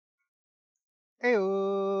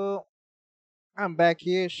Heyo! I'm back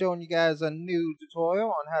here showing you guys a new tutorial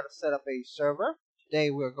on how to set up a server. Today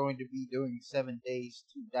we're going to be doing 7 days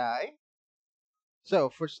to die. So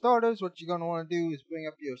for starters, what you're going to want to do is bring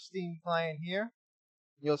up your Steam client here.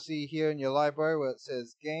 You'll see here in your library where it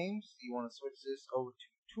says games, you want to switch this over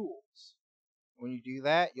to tools. When you do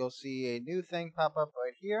that, you'll see a new thing pop up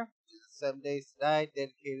right here, which is 7 days to die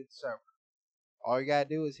dedicated server. All you gotta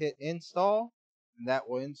do is hit install, and that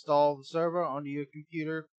will install the server onto your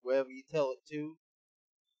computer wherever you tell it to.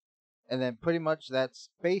 And then pretty much that's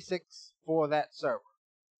basics for that server.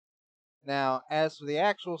 Now, as for the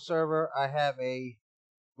actual server, I have a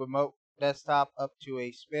remote desktop up to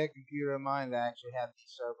a spare computer of mine that I actually have the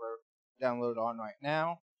server downloaded on right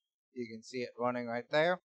now. You can see it running right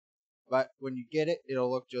there. But when you get it,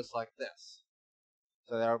 it'll look just like this.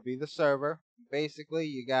 So that'll be the server. Basically,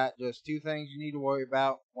 you got just two things you need to worry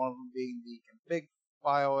about. One of them being the config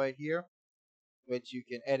file right here, which you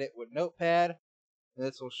can edit with Notepad.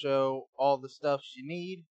 This will show all the stuff you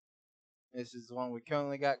need. This is the one we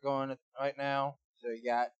currently got going right now. So you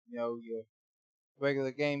got, your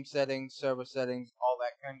regular game settings, server settings, all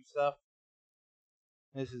that kind of stuff.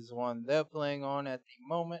 This is the one they're playing on at the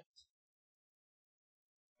moment.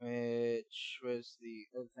 Which was the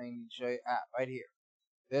other thing to show you? Right here.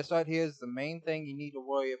 This right here is the main thing you need to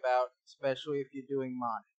worry about, especially if you're doing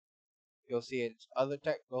modding. You'll see its other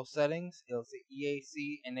technical settings. It'll say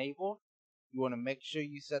EAC enabled. You want to make sure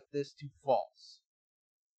you set this to false.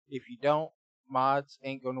 If you don't, mods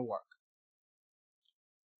ain't going to work.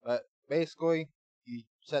 But basically, you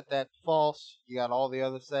set that to false. You got all the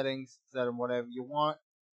other settings. Set them whatever you want.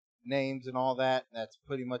 Names and all that. That's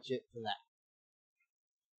pretty much it for that.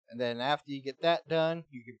 And then after you get that done,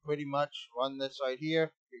 you can pretty much run this right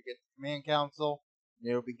here. You get the command console, and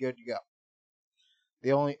it'll be good to go.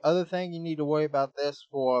 The only other thing you need to worry about this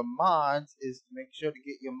for mods is to make sure to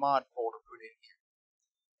get your mod folder put in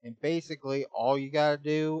here. And basically, all you gotta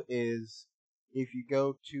do is, if you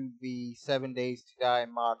go to the 7 Days to Die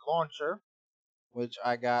mod launcher, which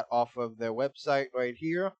I got off of their website right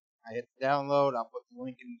here, I hit download. I'll put the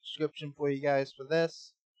link in the description for you guys for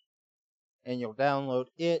this. And you'll download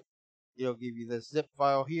it. It'll give you this zip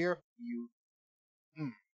file here. You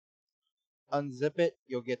unzip it,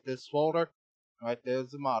 you'll get this folder. Right there's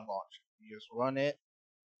the mod launcher. You just run it,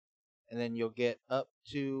 and then you'll get up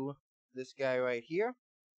to this guy right here,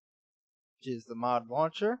 which is the mod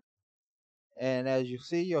launcher. And as you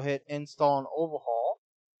see, you'll hit install and overhaul.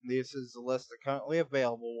 This is the list of currently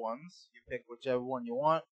available ones. You pick whichever one you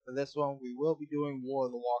want. For this one, we will be doing War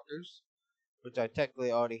of the Walkers, which I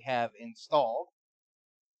technically already have installed.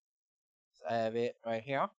 So I have it right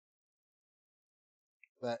here.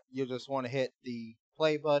 But you just want to hit the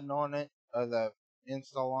play button on it, or the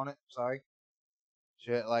install on it, sorry.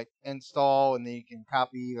 So hit like install, and then you can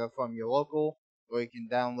copy either from your local, or you can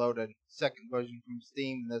download a second version from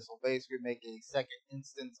Steam, and this will basically make a second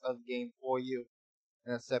instance of the game for you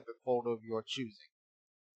in a separate folder of your choosing.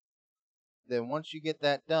 Then once you get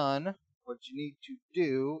that done, what you need to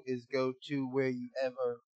do is go to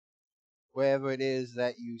wherever it is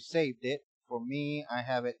that you saved it. For me, I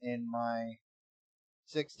have it in my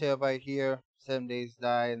 6 terabyte here, 7 Days to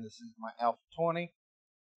Die, and this is my Alpha 20.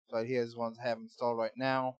 So right here is the ones I have installed right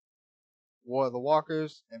now. War of the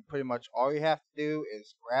Walkers, and pretty much all you have to do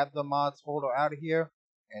is grab the mods folder out of here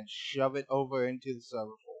and shove it over into the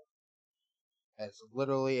server folder. It's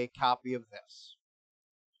literally a copy of this.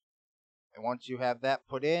 And once you have that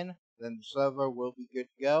put in, then the server will be good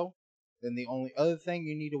to go. Then the only other thing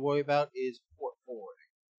you need to worry about is port forwarding.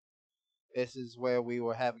 This is where we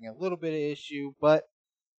were having a little bit of issue, but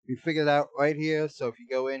we figured it out right here. So if you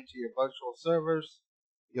go into your virtual servers,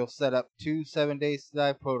 you'll set up two 7 Days to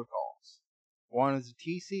Die protocols. One is a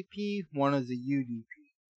TCP, one is a UDP.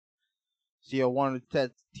 So you'll want to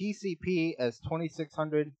set TCP as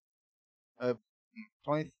 2600,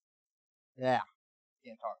 20, yeah,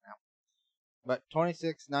 can't talk now. But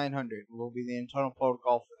 26900 will be the internal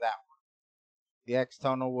protocol for that one. The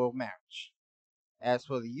external will match. As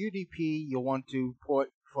for the UDP, you'll want to port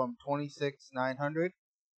from 26900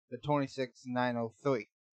 to 26903.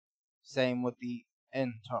 Same with the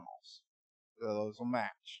internals. So those will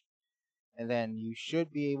match. And then you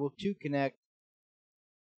should be able to connect,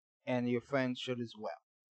 and your friends should as well.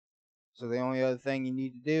 So the only other thing you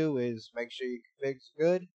need to do is make sure your config's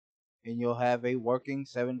good, and you'll have a working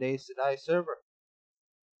 7 Days to Die server.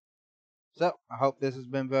 So, I hope this has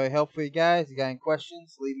been very helpful for you guys. If you got any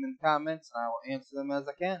questions, leave them in the comments, and I will answer them as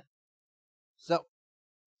I can. So,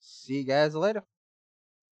 see you guys later.